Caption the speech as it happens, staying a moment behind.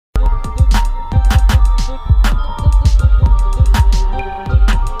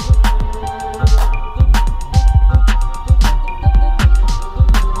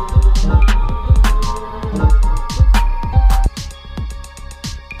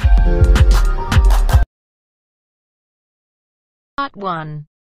Part 1.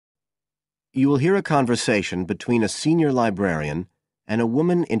 You will hear a conversation between a senior librarian and a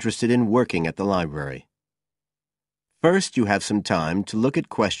woman interested in working at the library. First, you have some time to look at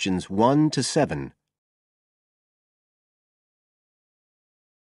questions 1 to 7.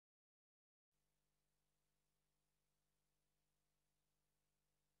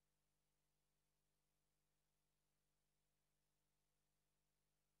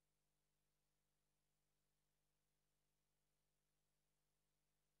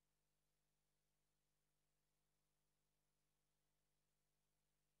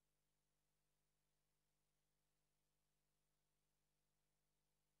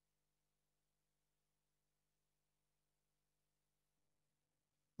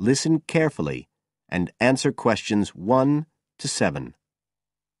 Listen carefully and answer questions 1 to 7.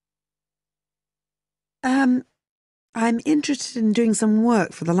 I'm interested in doing some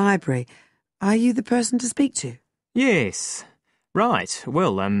work for the library. Are you the person to speak to? Yes. Right.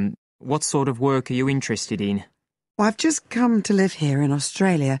 Well, what sort of work are you interested in? Well, I've just come to live here in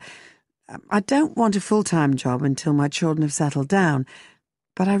Australia. I don't want a full-time job until my children have settled down,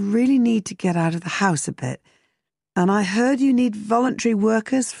 but I really need to get out of the house a bit. And I heard you need voluntary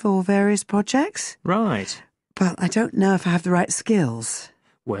workers for various projects. Right. But I don't know if I have the right skills.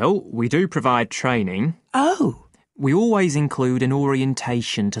 Well, we do provide training. Oh! We always include an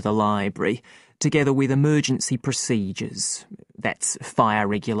orientation to the library, together with emergency procedures. That's fire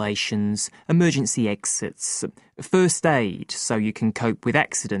regulations, emergency exits, first aid so you can cope with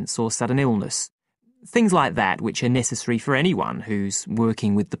accidents or sudden illness. Things like that which are necessary for anyone who's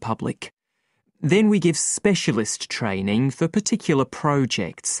working with the public. Then we give specialist training for particular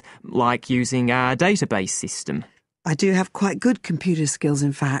projects, like using our database system. I do have quite good computer skills,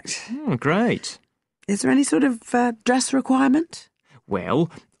 in fact. Oh, great. Is there any sort of dress requirement?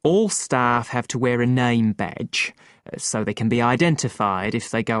 Well, all staff have to wear a name badge, so they can be identified if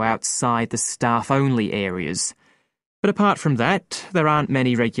they go outside the staff-only areas. But apart from that, there aren't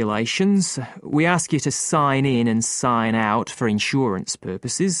many regulations. We ask you to sign in and sign out for insurance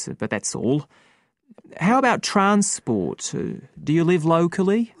purposes, but that's all. How about transport? Do you live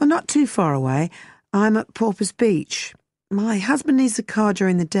locally? Well, not too far away. I'm at Porpoise Beach. My husband needs a car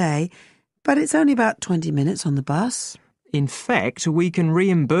during the day, but it's only about 20 minutes on the bus. In fact, we can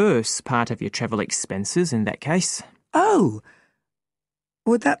reimburse part of your travel expenses in that case. Oh!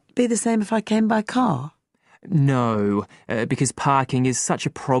 Would that be the same if I came by car? No, because parking is such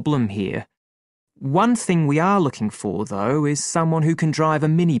a problem here. One thing we are looking for, though, is someone who can drive a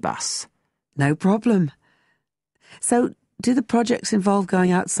minibus. No problem. So, do the projects involve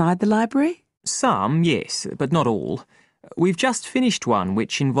going outside the library? Some, yes, but not all. We've just finished one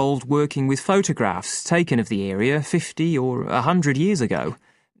which involved working with photographs taken of the area 50 or 100 years ago.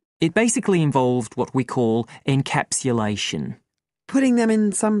 It basically involved what we call encapsulation. Putting them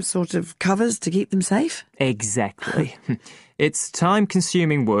in some sort of covers to keep them safe? Exactly. It's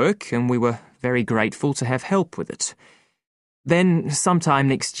time-consuming work, and we were very grateful to have help with it. Then, sometime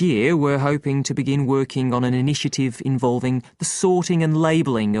next year, we're hoping to begin working on an initiative involving the sorting and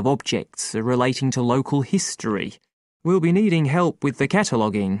labelling of objects relating to local history. We'll be needing help with the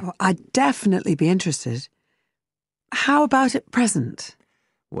cataloguing. Oh, I'd definitely be interested. How about at present?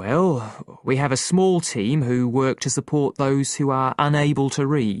 Well, we have a small team who work to support those who are unable to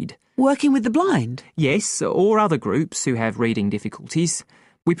read. Working with the blind? Yes, or other groups who have reading difficulties.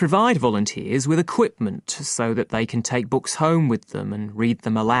 We provide volunteers with equipment so that they can take books home with them and read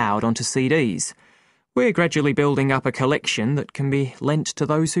them aloud onto CDs. We're gradually building up a collection that can be lent to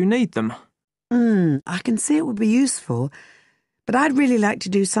those who need them. I can see it would be useful, but I'd really like to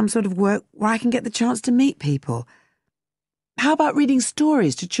do some sort of work where I can get the chance to meet people. How about reading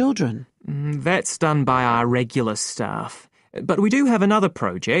stories to children? That's done by our regular staff. But we do have another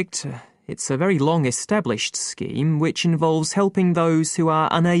project. It's a very long-established scheme which involves helping those who are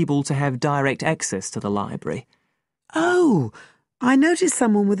unable to have direct access to the library. Oh, I noticed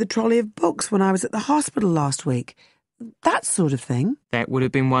someone with a trolley of books when I was at the hospital last week. That sort of thing. That would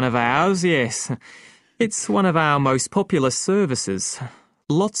have been one of ours, yes. It's one of our most popular services.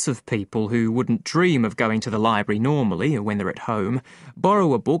 Lots of people who wouldn't dream of going to the library normally when they're at home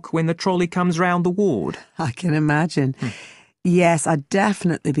borrow a book when the trolley comes round the ward. I can imagine. Yes, I'd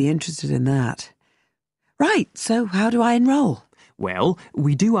definitely be interested in that. Right, so how do I enrol? Well,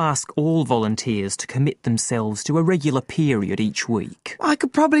 we do ask all volunteers to commit themselves to a regular period each week. I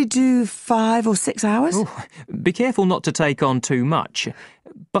could probably do 5 or 6 hours. Oh, be careful not to take on too much.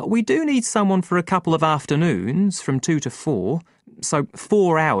 But we do need someone for a couple of afternoons from 2 to 4, so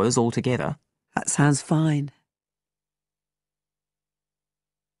 4 hours altogether. That sounds fine.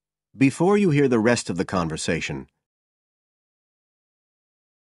 Before you hear the rest of the conversation,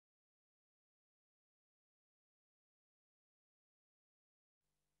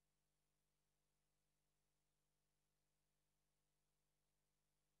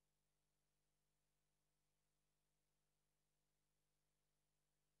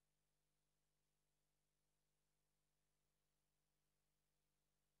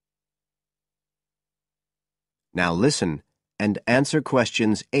 Now listen and answer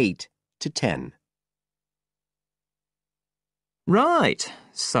questions 8 to 10. Right,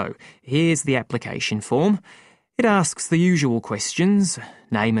 so here's the application form. It asks the usual questions,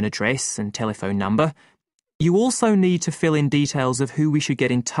 name and address and telephone number. You also need to fill in details of who we should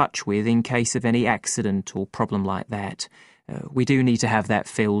get in touch with in case of any accident or problem like that. We do need to have that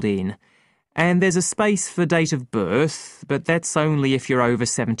filled in. And there's a space for date of birth, but that's only if you're over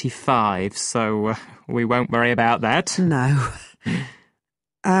 75, so we won't worry about that. No.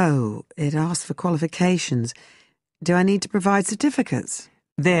 Oh, it asks for qualifications. Do I need to provide certificates?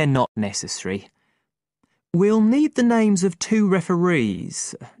 They're not necessary. We'll need the names of 2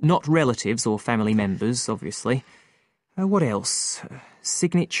 referees, not relatives or family members, obviously. What else?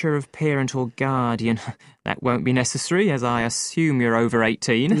 Signature of parent or guardian. That won't be necessary, as I assume you're over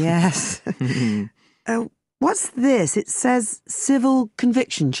 18. Yes. What's this? It says civil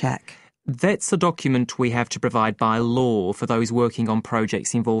conviction check. That's a document we have to provide by law for those working on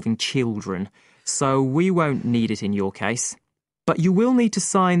projects involving children, so we won't need it in your case. But you will need to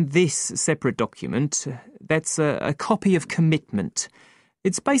sign this separate document. That's a copy of commitment.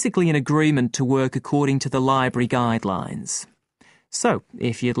 It's basically an agreement to work according to the library guidelines. So,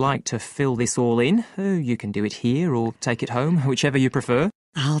 if you'd like to fill this all in, you can do it here or take it home, whichever you prefer.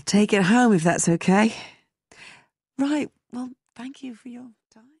 I'll take it home if that's okay. Right, well, thank you for your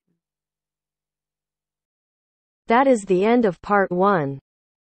time. That is the end of part 1.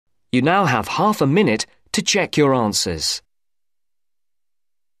 You now have half a minute to check your answers.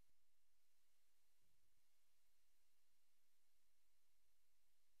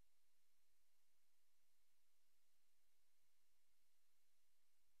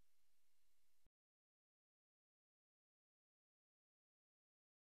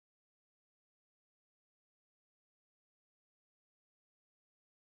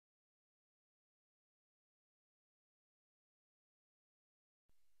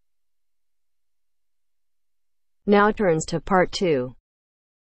 Now turns to part 2.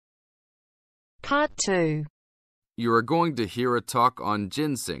 Part 2. You are going to hear a talk on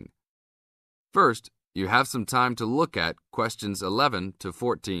ginseng. First, you have some time to look at questions 11 to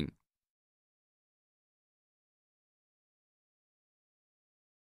 14.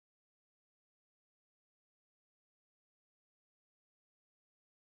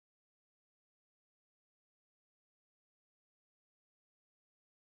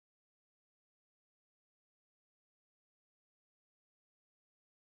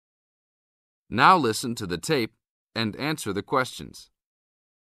 Now listen to the tape and answer the questions.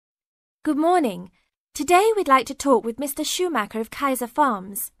 Good morning. Today we'd like to talk with Mr. Schumacher of Kaiser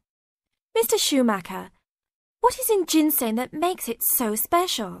Farms. Mr. Schumacher, what is in ginseng that makes it so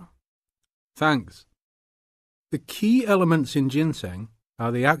special? Thanks. The key elements in ginseng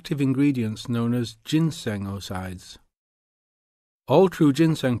are the active ingredients known as ginsenosides. All true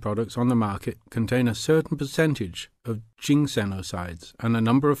ginseng products on the market contain a certain percentage of ginsenosides, and a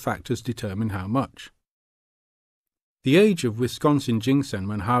number of factors determine how much. The age of Wisconsin ginseng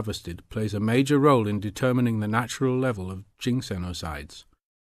when harvested plays a major role in determining the natural level of ginsenosides.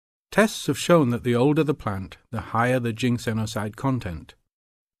 Tests have shown that the older the plant, the higher the ginsenoside content.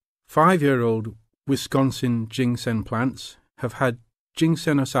 5-year-old Wisconsin ginseng plants have had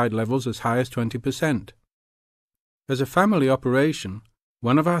ginsenoside levels as high as 20%. As a family operation,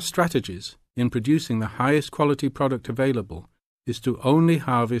 one of our strategies in producing the highest quality product available is to only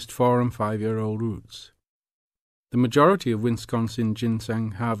harvest 4- and 5-year-old roots. The majority of Wisconsin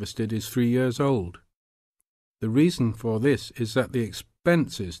ginseng harvested is 3 years old. The reason for this is that the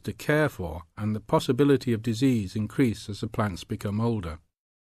expenses to care for and the possibility of disease increase as the plants become older.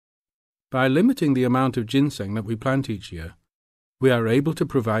 By limiting the amount of ginseng that we plant each year, we are able to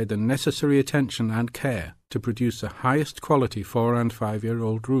provide the necessary attention and care to produce the highest quality 4- and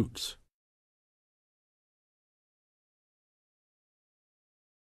 5-year-old roots.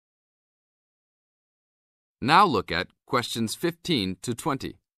 Now look at questions 15 to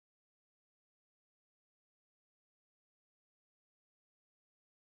 20.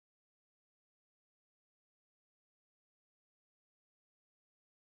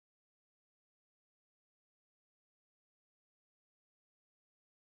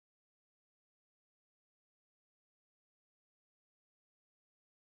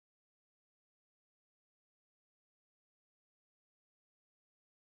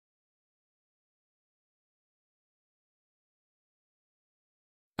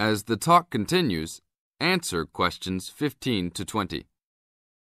 As the talk continues, answer questions 15 to 20.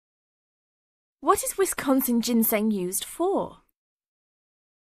 What is Wisconsin ginseng used for?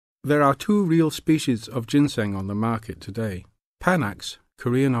 There are 2 real species of ginseng on the market today: Panax,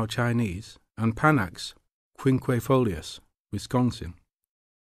 Korean or Chinese, and Panax, quinquefolius, Wisconsin.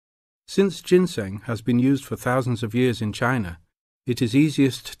 Since ginseng has been used for thousands of years in China, it is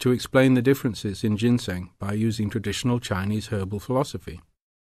easiest to explain the differences in ginseng by using traditional Chinese herbal philosophy.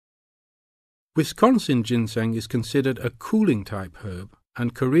 Wisconsin ginseng is considered a cooling type herb,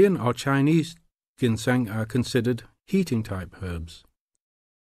 and Korean or Chinese ginseng are considered heating type herbs.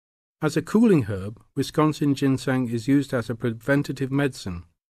 As a cooling herb, Wisconsin ginseng is used as a preventative medicine.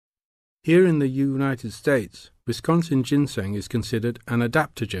 Here in the United States, Wisconsin ginseng is considered an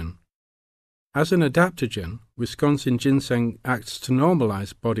adaptogen. As an adaptogen, Wisconsin ginseng acts to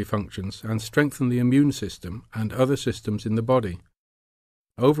normalize body functions and strengthen the immune system and other systems in the body.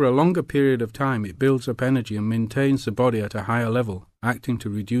 Over a longer period of time, it builds up energy and maintains the body at a higher level, acting to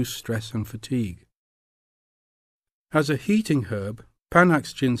reduce stress and fatigue. As a heating herb,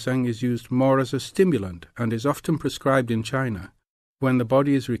 Panax ginseng is used more as a stimulant and is often prescribed in China when the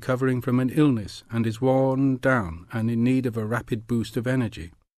body is recovering from an illness and is worn down and in need of a rapid boost of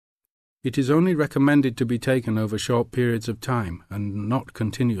energy. It is only recommended to be taken over short periods of time and not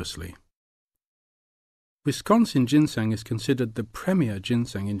continuously. Wisconsin ginseng is considered the premier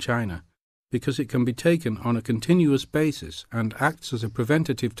ginseng in China because it can be taken on a continuous basis and acts as a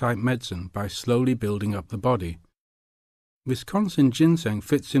preventative type medicine by slowly building up the body. Wisconsin ginseng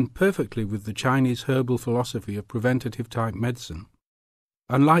fits in perfectly with the Chinese herbal philosophy of preventative type medicine.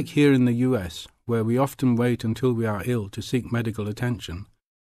 Unlike here in the US, where we often wait until we are ill to seek medical attention,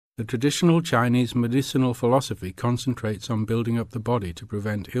 the traditional Chinese medicinal philosophy concentrates on building up the body to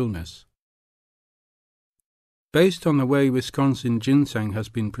prevent illness. Based on the way Wisconsin ginseng has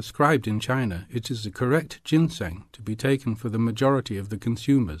been prescribed in China, it is the correct ginseng to be taken for the majority of the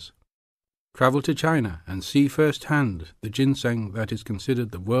consumers. Travel to China and see firsthand the ginseng that is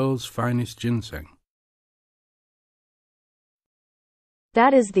considered the world's finest ginseng.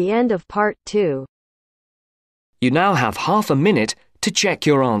 That is the end of part 2. You now have half a minute to check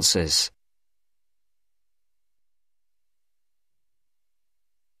your answers.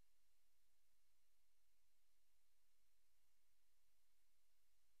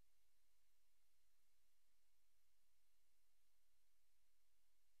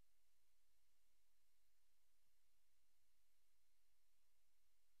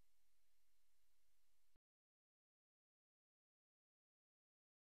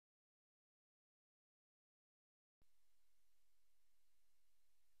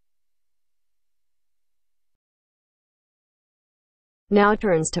 Now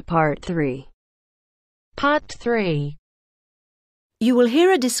turns to part 3. Part 3. You will hear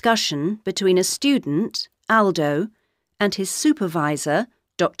a discussion between a student, Aldo, and his supervisor,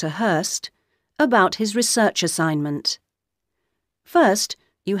 Dr. Hurst, about his research assignment. First,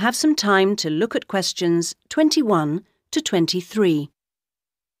 you have some time to look at questions 21 to 23.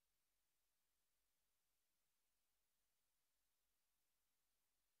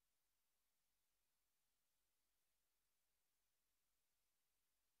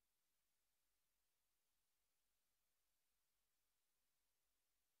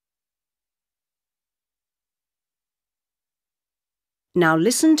 Now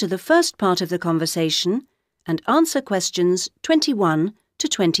listen to the first part of the conversation and answer questions 21 to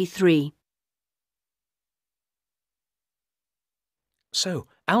 23. So,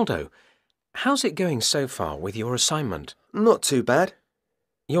 Aldo, how's it going so far with your assignment? Not too bad.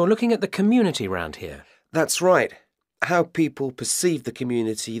 You're looking at the community round here. That's right. How people perceive the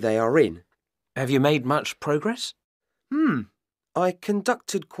community they are in. Have you made much progress? I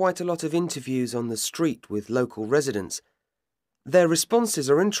conducted quite a lot of interviews on the street with local residents. Their responses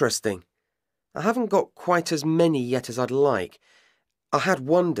are interesting. I haven't got quite as many yet as I'd like. I had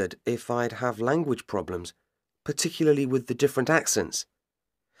wondered if I'd have language problems, particularly with the different accents.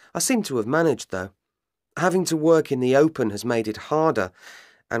 I seem to have managed, though. Having to work in the open has made it harder,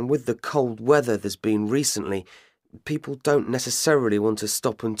 and with the cold weather there's been recently, people don't necessarily want to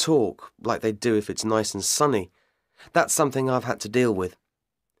stop and talk like they do if it's nice and sunny. That's something I've had to deal with.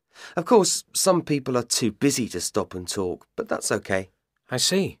 Of course, some people are too busy to stop and talk, but that's okay. I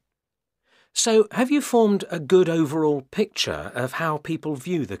see. So, have you formed a good overall picture of how people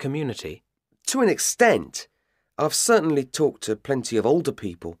view the community? To an extent. I've certainly talked to plenty of older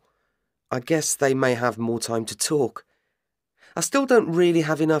people. I guess they may have more time to talk. I still don't really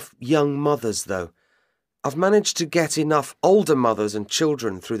have enough young mothers, though. I've managed to get enough older mothers and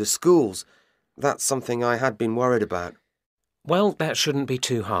children through the schools. That's something I had been worried about. Well, that shouldn't be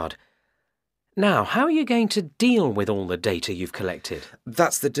too hard. Now, how are you going to deal with all the data you've collected?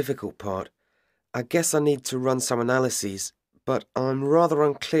 That's the difficult part. I guess I need to run some analyses, but I'm rather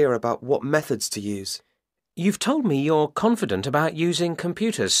unclear about what methods to use. You've told me you're confident about using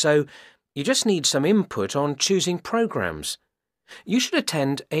computers, so You just need some input on choosing programs. You should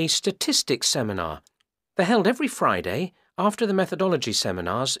attend a statistics seminar. They're held every Friday after the methodology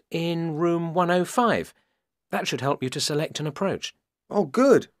seminars in room 105. That should help you to select an approach. Oh,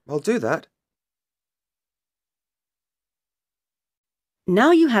 good. I'll do that.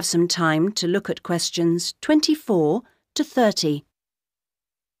 Now you have some time to look at questions 24 to 30.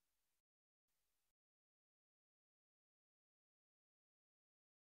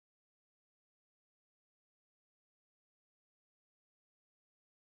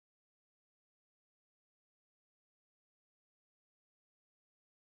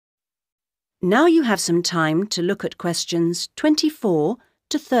 Now you have some time to look at questions 24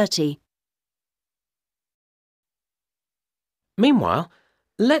 to 30. Meanwhile,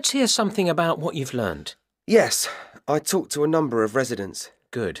 let's hear something about what you've learned. Yes, I talked to a number of residents.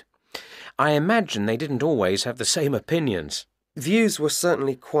 Good. I imagine they didn't always have the same opinions. Views were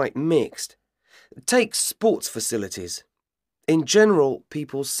certainly quite mixed. Take sports facilities. In general,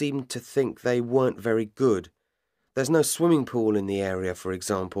 people seemed to think they weren't very good. There's no swimming pool in the area, for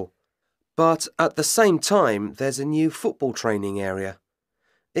example. But at the same time, there's a new football training area.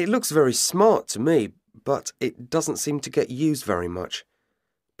 It looks very smart to me, but it doesn't seem to get used very much.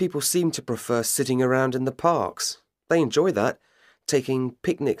 People seem to prefer sitting around in the parks. They enjoy that, taking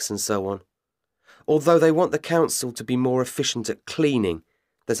picnics and so on. Although they want the council to be more efficient at cleaning,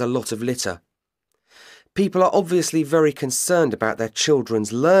 there's a lot of litter. People are obviously very concerned about their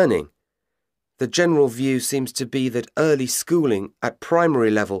children's learning. The general view seems to be that early schooling at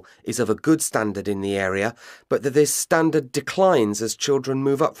primary level is of a good standard in the area, but that this standard declines as children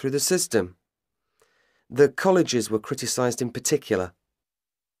move up through the system. The colleges were criticised in particular.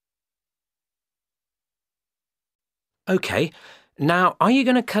 OK, now are you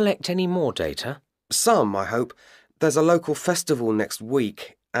going to collect any more data? Some, I hope. There's a local festival next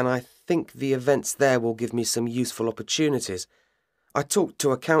week, and I think the events there will give me some useful opportunities. I talked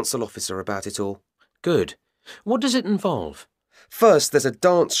to a council officer about it all. Good. What does it involve? First, there's a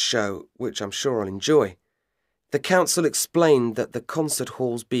dance show, which I'm sure I'll enjoy. The council explained that the concert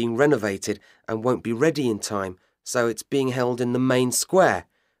hall's being renovated and won't be ready in time, so it's being held in the main square,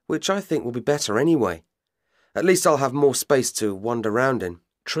 which I think will be better anyway. At least I'll have more space to wander around in.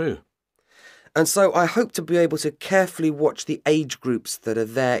 True. And so I hope to be able to carefully watch the age groups that are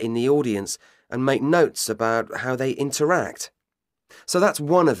there in the audience and make notes about how they interact. So that's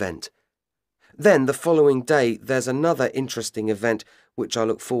one event. Then the following day there's another interesting event which I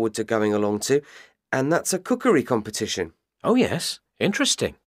look forward to going along to, and that's a cookery competition. Oh yes,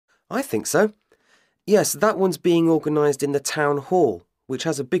 interesting. I think so. Yes, that one's being organised in the town hall, which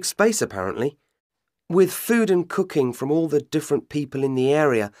has a big space apparently. With food and cooking from all the different people in the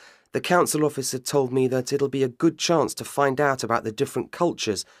area, the council officer told me that it'll be a good chance to find out about the different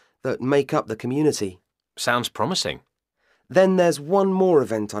cultures that make up the community. Sounds promising. Then there's one more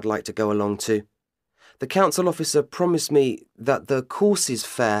event I'd like to go along to. The council officer promised me that the courses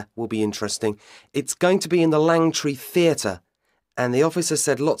fair will be interesting. It's going to be in the Langtree Theatre, and the officer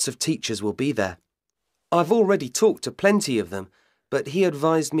said lots of teachers will be there. I've already talked to plenty of them, but he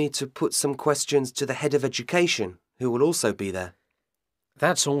advised me to put some questions to the head of education, who will also be there.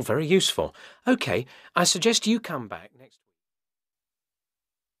 That's all very useful. OK, I suggest you come back next week.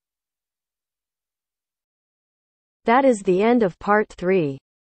 That is the end of part 3.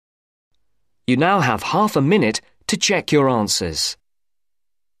 You now have half a minute to check your answers.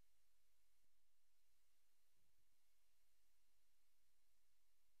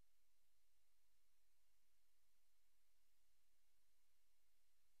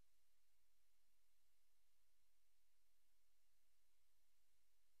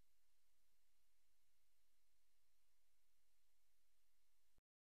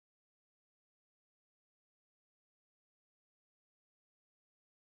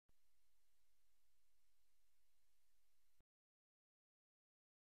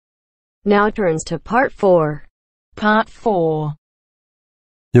 Now turns to part 4. Part 4.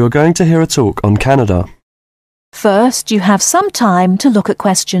 You are going to hear a talk on Canada. First, you have some time to look at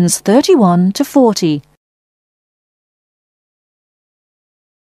questions 31 to 40.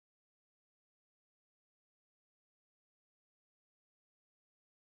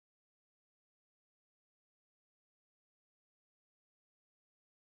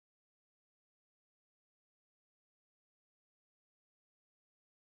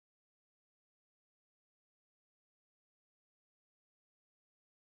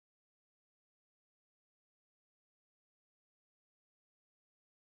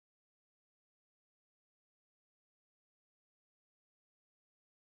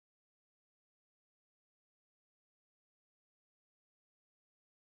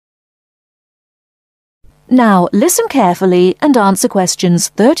 Now listen carefully and answer questions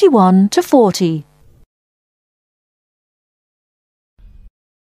 31 to 40.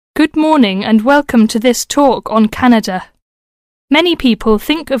 Good morning and welcome to this talk on Canada. Many people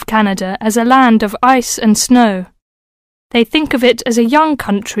think of Canada as a land of ice and snow. They think of it as a young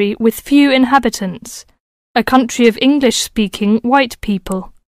country with few inhabitants, a country of English-speaking white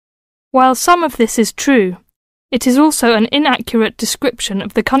people. While some of this is true, it is also an inaccurate description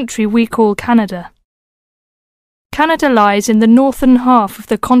of the country we call Canada. Canada lies in the northern half of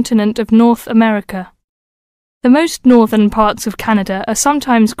the continent of North America. The most northern parts of Canada are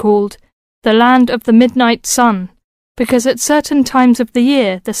sometimes called the land of the midnight sun, because at certain times of the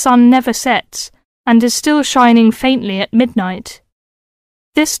year the sun never sets and is still shining faintly at midnight.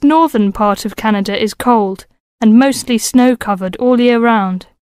 This northern part of Canada is cold and mostly snow-covered all year round.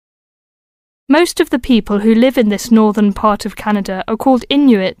 Most of the people who live in this northern part of Canada are called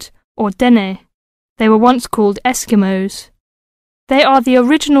Inuit or Dene. They were once called Eskimos. They are the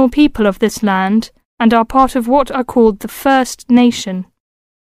original people of this land and are part of what are called the First Nation.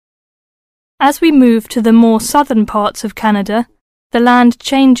 As we move to the more southern parts of Canada, the land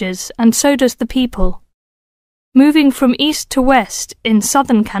changes and so does the people. Moving from east to west in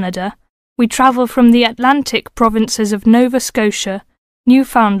southern Canada, we travel from the Atlantic provinces of Nova Scotia,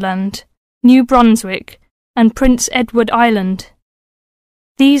 Newfoundland, New Brunswick, and Prince Edward Island.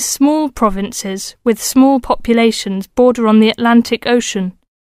 These small provinces, with small populations, border on the Atlantic Ocean.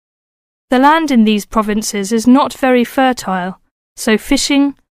 The land in these provinces is not very fertile, so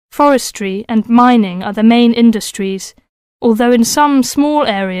fishing, forestry, and mining are the main industries, although in some small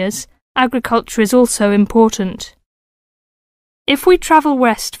areas, agriculture is also important. If we travel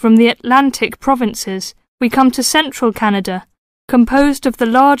west from the Atlantic provinces, we come to central Canada, composed of the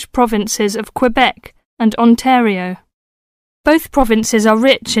large provinces of Quebec and Ontario. Both provinces are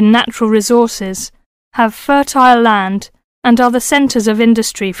rich in natural resources, have fertile land, and are the centres of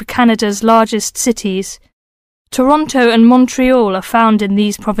industry for Canada's largest cities. Toronto and Montreal are found in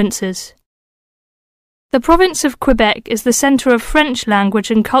these provinces. The province of Quebec is the centre of French language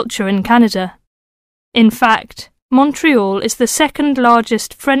and culture in Canada. In fact, Montreal is the second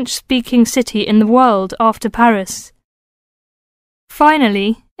largest French-speaking city in the world after Paris.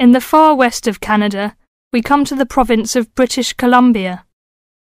 Finally, in the far west of Canada, we come to the province of British Columbia.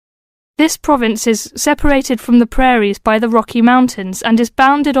 This province is separated from the prairies by the Rocky Mountains and is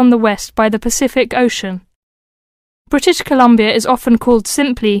bounded on the west by the Pacific Ocean. British Columbia is often called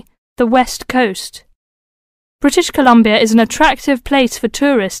simply the West Coast. British Columbia is an attractive place for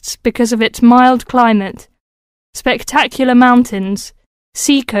tourists because of its mild climate, spectacular mountains,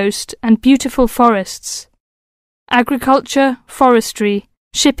 seacoast, and beautiful forests. Agriculture, forestry,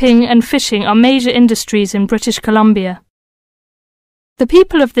 shipping and fishing are major industries in British Columbia. The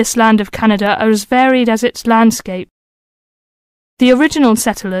people of this land of Canada are as varied as its landscape. The original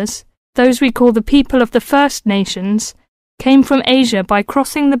settlers, those we call the people of the First Nations, came from Asia by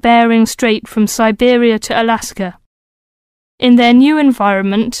crossing the Bering Strait from Siberia to Alaska. In their new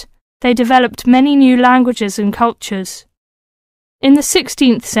environment, they developed many new languages and cultures. In the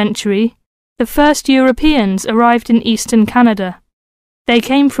 16th century, the first Europeans arrived in eastern Canada. They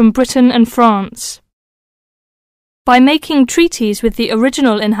came from Britain and France. By making treaties with the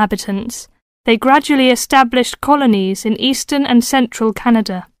original inhabitants, they gradually established colonies in eastern and central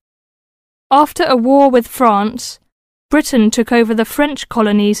Canada. After a war with France, Britain took over the French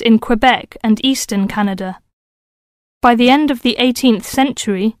colonies in Quebec and eastern Canada. By the end of the 18th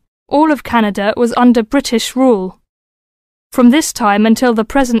century, all of Canada was under British rule. From this time until the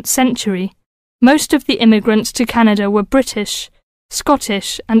present century, most of the immigrants to Canada were British,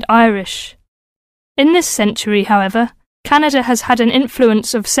 Scottish, and Irish. In this century, however, Canada has had an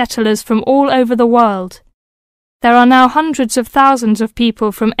influence of settlers from all over the world. There are now hundreds of thousands of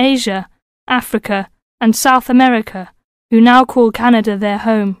people from Asia, Africa, and South America who now call Canada their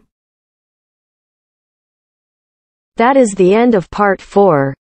home. That is the end of part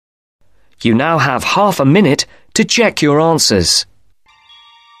 4. You now have half a minute to check your answers.